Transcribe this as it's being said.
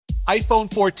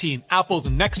iPhone 14, Apple's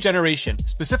next generation,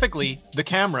 specifically the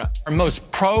camera. Our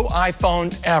most pro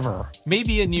iPhone ever.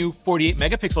 Maybe a new 48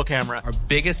 megapixel camera. Our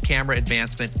biggest camera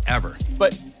advancement ever.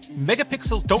 But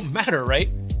megapixels don't matter, right?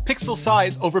 Pixel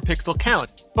size over pixel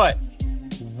count. But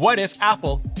what if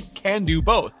Apple can do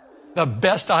both? The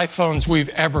best iPhones we've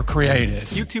ever created.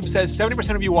 YouTube says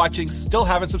 70% of you watching still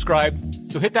haven't subscribed,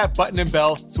 so hit that button and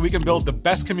bell so we can build the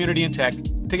best community in tech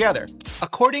together.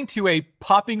 According to a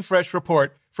popping fresh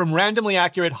report from randomly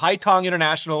accurate Haitong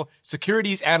International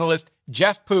securities analyst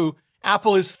Jeff Pu,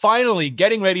 Apple is finally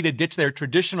getting ready to ditch their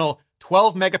traditional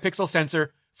 12 megapixel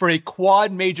sensor for a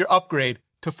quad major upgrade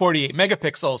to 48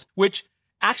 megapixels, which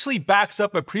actually backs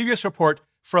up a previous report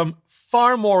from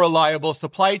far more reliable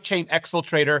supply chain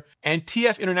exfiltrator and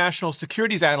TF International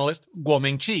securities analyst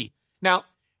Guoming Chi. Now,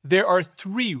 there are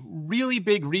three really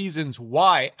big reasons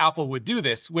why Apple would do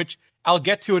this, which I'll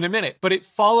get to in a minute, but it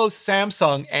follows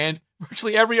Samsung and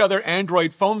virtually every other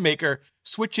Android phone maker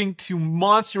switching to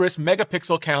monstrous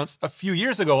megapixel counts a few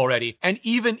years ago already, and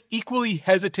even equally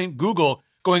hesitant Google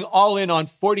going all in on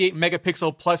 48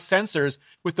 megapixel plus sensors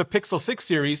with the Pixel 6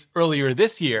 series earlier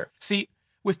this year. See,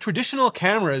 with traditional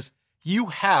cameras, you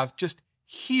have just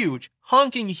huge,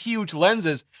 honking huge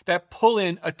lenses that pull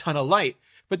in a ton of light.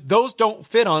 But those don't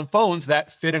fit on phones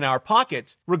that fit in our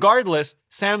pockets. Regardless,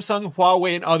 Samsung,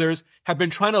 Huawei, and others have been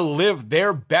trying to live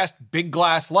their best big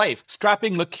glass life,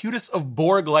 strapping the cutest of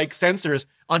Borg-like sensors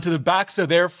onto the backs of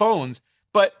their phones.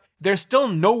 But they're still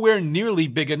nowhere nearly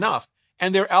big enough.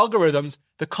 And their algorithms,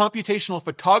 the computational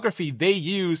photography they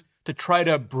use to try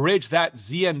to bridge that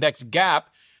Z-index gap,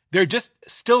 they're just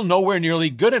still nowhere nearly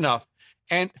good enough,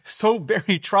 and so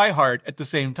very try-hard at the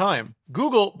same time.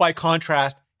 Google, by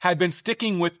contrast, had been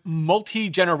sticking with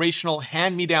multi-generational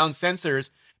hand-me-down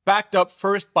sensors backed up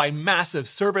first by massive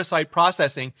server-side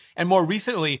processing, and more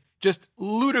recently, just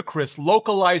ludicrous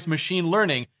localized machine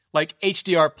learning like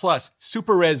HDR+,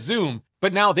 Super Res Zoom.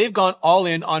 But now they've gone all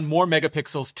in on more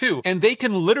megapixels too, and they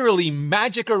can literally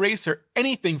magic eraser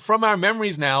anything from our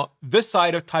memories now this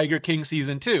side of Tiger King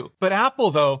Season 2. But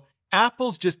Apple though,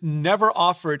 Apple's just never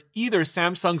offered either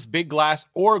Samsung's big glass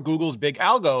or Google's big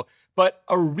algo, but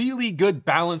a really good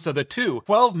balance of the two.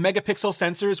 12 megapixel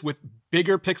sensors with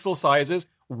bigger pixel sizes,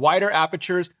 wider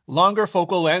apertures, longer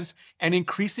focal lengths, and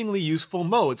increasingly useful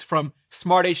modes from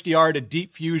Smart HDR to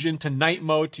Deep Fusion to night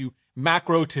mode to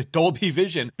macro to Dolby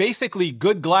Vision. Basically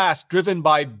good glass driven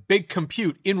by big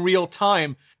compute in real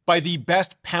time by the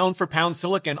best pound-for-pound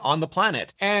silicon on the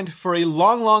planet. And for a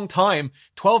long, long time,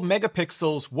 12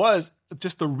 megapixels was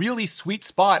just a really sweet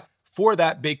spot for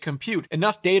that big compute.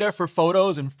 Enough data for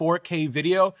photos and 4K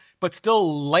video, but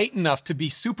still light enough to be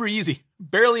super easy,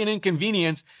 barely an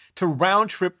inconvenience to round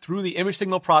trip through the image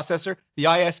signal processor, the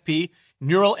ISP,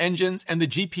 neural engines, and the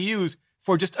GPUs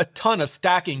for just a ton of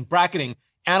stacking, bracketing,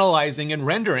 analyzing, and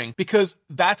rendering, because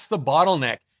that's the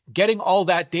bottleneck, getting all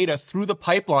that data through the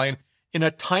pipeline in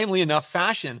a timely enough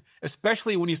fashion,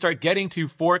 especially when you start getting to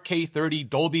 4K 30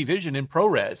 Dolby Vision in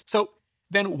ProRes. So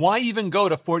then why even go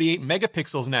to 48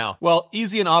 megapixels now? Well,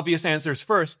 easy and obvious answers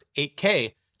first,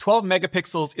 8K. 12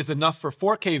 megapixels is enough for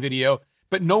 4K video,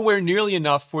 but nowhere nearly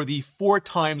enough for the 4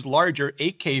 times larger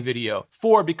 8K video.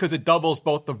 4 because it doubles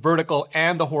both the vertical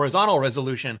and the horizontal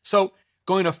resolution. So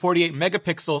going to 48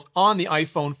 megapixels on the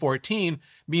iPhone 14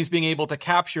 means being able to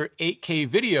capture 8K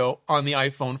video on the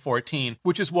iPhone 14,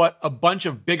 which is what a bunch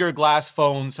of bigger glass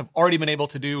phones have already been able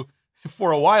to do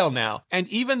for a while now. And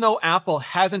even though Apple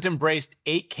hasn't embraced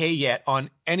 8K yet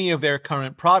on any of their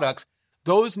current products,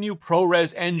 those new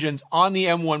ProRes engines on the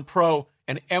M1 Pro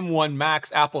and M1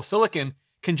 Max Apple Silicon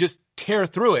can just tear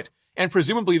through it. And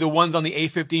presumably the ones on the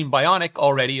A15 Bionic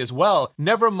already as well.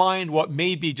 Never mind what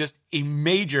may be just a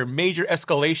major, major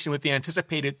escalation with the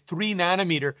anticipated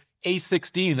 3nm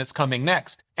A16 that's coming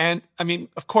next. And I mean,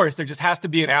 of course, there just has to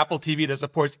be an Apple TV that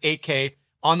supports 8K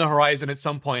on the horizon at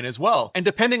some point as well. And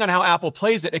depending on how Apple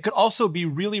plays it, it could also be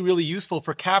really, really useful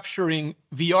for capturing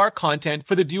VR content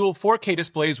for the dual 4K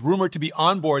displays rumored to be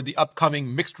on board the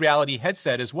upcoming mixed reality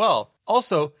headset as well.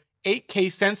 Also, 8K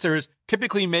sensors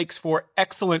typically makes for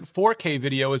excellent 4K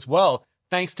video as well,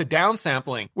 thanks to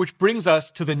downsampling, which brings us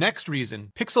to the next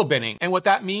reason, pixel binning. And what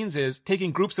that means is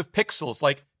taking groups of pixels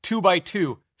like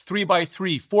 2x2,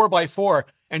 3x3, 4x4,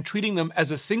 and treating them as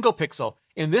a single pixel.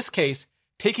 In this case,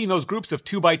 taking those groups of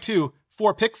 2x2,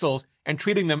 4 pixels, and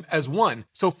treating them as one.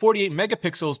 So 48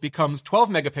 megapixels becomes 12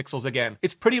 megapixels again.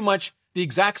 It's pretty much the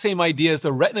exact same idea as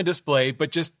the Retina display,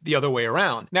 but just the other way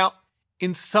around. Now,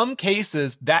 in some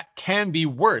cases, that can be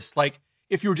worse. Like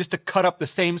if you were just to cut up the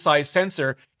same size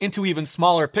sensor into even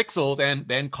smaller pixels and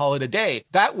then call it a day.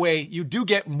 That way, you do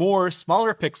get more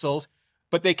smaller pixels,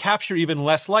 but they capture even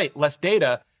less light, less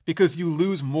data, because you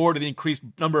lose more to the increased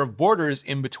number of borders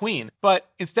in between. But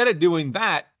instead of doing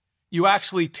that, you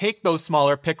actually take those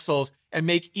smaller pixels and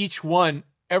make each one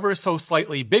ever so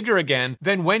slightly bigger again.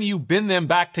 Then when you bin them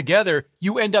back together,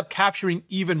 you end up capturing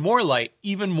even more light,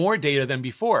 even more data than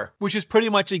before, which is pretty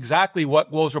much exactly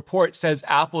what Woe's report says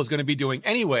Apple is going to be doing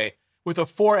anyway, with a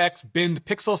 4x binned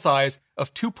pixel size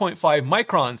of 2.5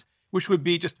 microns, which would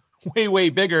be just way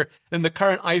bigger than the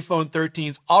current iPhone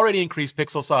 13's already increased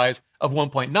pixel size of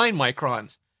 1.9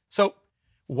 microns. So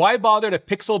why bother to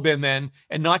pixel bin then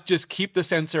and not just keep the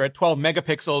sensor at 12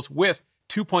 megapixels with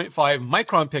 2.5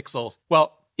 micron pixels?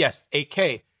 Well, yes,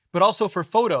 8K, but also for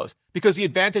photos, because the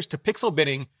advantage to pixel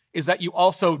binning is that you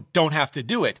also don't have to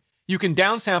do it. You can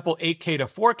downsample 8K to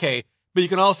 4K, but you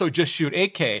can also just shoot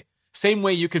 8K. Same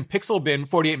way you can pixel bin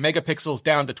 48 megapixels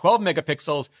down to 12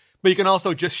 megapixels, but you can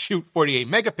also just shoot 48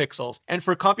 megapixels. And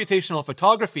for computational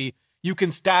photography, you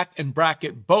can stack and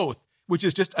bracket both, which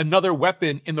is just another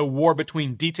weapon in the war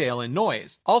between detail and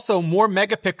noise. Also, more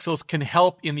megapixels can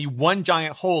help in the one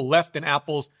giant hole left in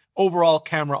Apple's overall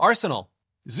camera arsenal: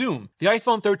 zoom. The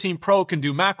iPhone 13 Pro can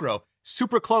do macro.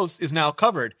 Super close is now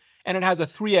covered, and it has a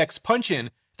 3x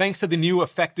punch-in thanks to the new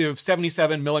effective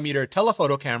 77mm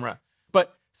telephoto camera.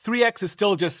 But 3x is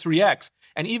still just 3x,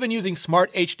 and even using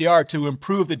Smart HDR to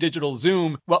improve the digital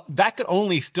zoom, well, that could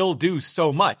only still do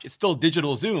so much. It's still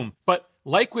digital zoom. But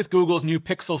like with Google's new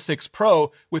Pixel 6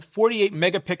 Pro, with 48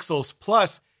 megapixels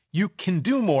plus, you can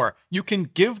do more. You can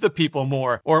give the people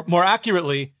more, or more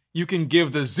accurately, you can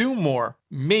give the zoom more.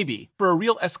 Maybe. For a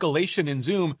real escalation in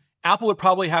zoom, Apple would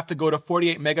probably have to go to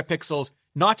 48 megapixels,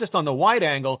 not just on the wide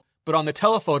angle, but on the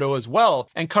telephoto as well.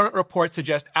 And current reports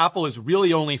suggest Apple is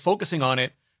really only focusing on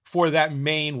it for that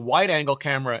main wide-angle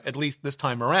camera, at least this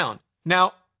time around.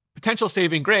 Now, potential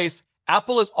saving grace,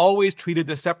 Apple has always treated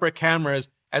the separate cameras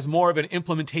as more of an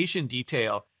implementation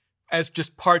detail, as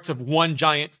just parts of one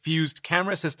giant fused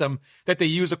camera system that they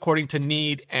use according to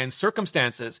need and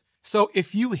circumstances. So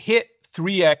if you hit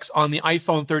 3x on the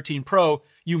iPhone 13 Pro,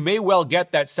 you may well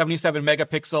get that 77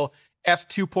 megapixel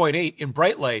f2.8 in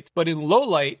bright light, but in low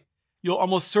light, you'll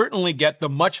almost certainly get the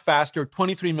much faster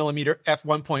 23mm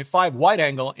f1.5 wide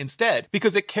angle instead,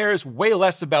 because it cares way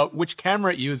less about which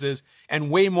camera it uses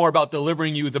and way more about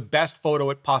delivering you the best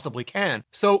photo it possibly can.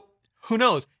 So who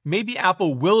knows, maybe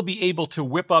Apple will be able to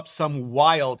whip up some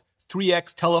wild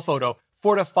 3x telephoto,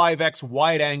 4 to 5x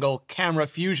wide angle camera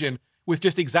fusion with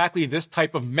just exactly this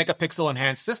type of megapixel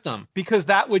enhanced system, because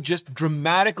that would just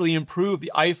dramatically improve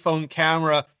the iPhone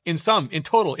camera in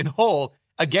total, in whole,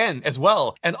 again as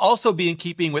well, and also be in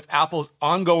keeping with Apple's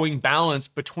ongoing balance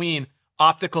between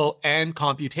optical and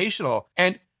computational.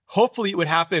 And hopefully it would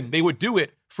happen. They would do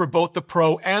it for both the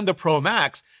Pro and the Pro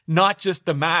Max, not just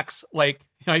the Max like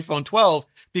the iPhone 12,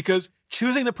 because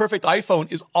choosing the perfect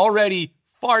iPhone is already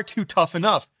far too tough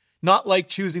enough, not like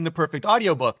choosing the perfect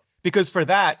audiobook, because for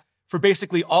that, for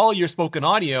basically all your spoken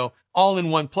audio, all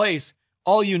in one place,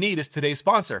 all you need is today's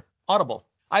sponsor, Audible.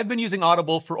 I've been using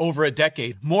Audible for over a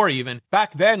decade, more even.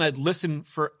 Back then, I'd listen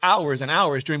for hours and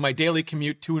hours during my daily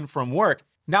commute to and from work.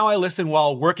 Now I listen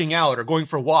while working out or going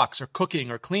for walks or cooking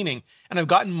or cleaning, and I've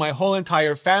gotten my whole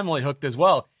entire family hooked as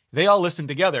well. They all listen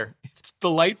together. It's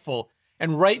delightful.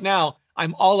 And right now,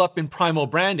 I'm all up in Primal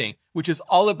Branding, which is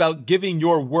all about giving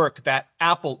your work that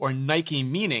Apple or Nike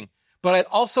meaning. But I'd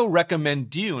also recommend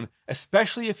Dune,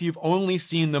 especially if you've only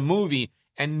seen the movie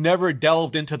and never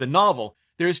delved into the novel.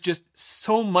 There's just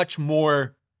so much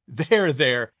more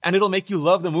there, and it'll make you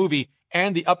love the movie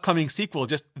and the upcoming sequel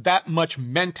just that much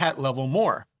mentat level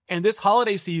more. And this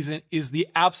holiday season is the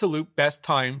absolute best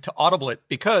time to Audible it,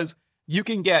 because you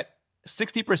can get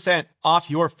 60% off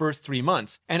your first 3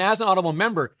 months. And as an Audible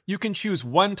member, you can choose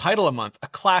one title a month, a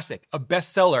classic, a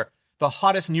bestseller, the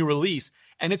hottest new release,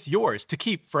 and it's yours to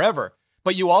keep forever.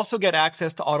 But you also get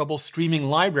access to Audible's streaming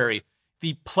library,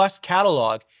 the Plus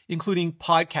catalog, including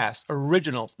podcasts,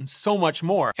 originals, and so much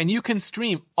more. And you can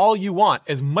stream all you want,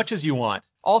 as much as you want,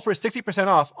 all for 60%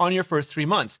 off on your first 3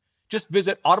 months. Just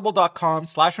visit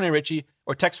audible.com/Rene Ritchie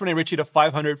or text Rene Ritchie to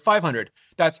 500-500.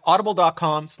 That's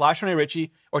audible.com/Rene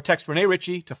Ritchie or text Rene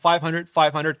Ritchie to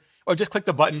 500-500, or just click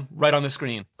the button right on the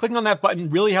screen. Clicking on that button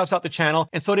really helps out the channel,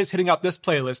 and so it is hitting up this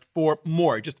playlist for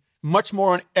more, just much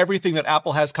more on everything that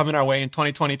Apple has coming our way in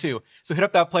 2022. So hit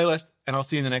up that playlist, and I'll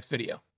see you in the next video.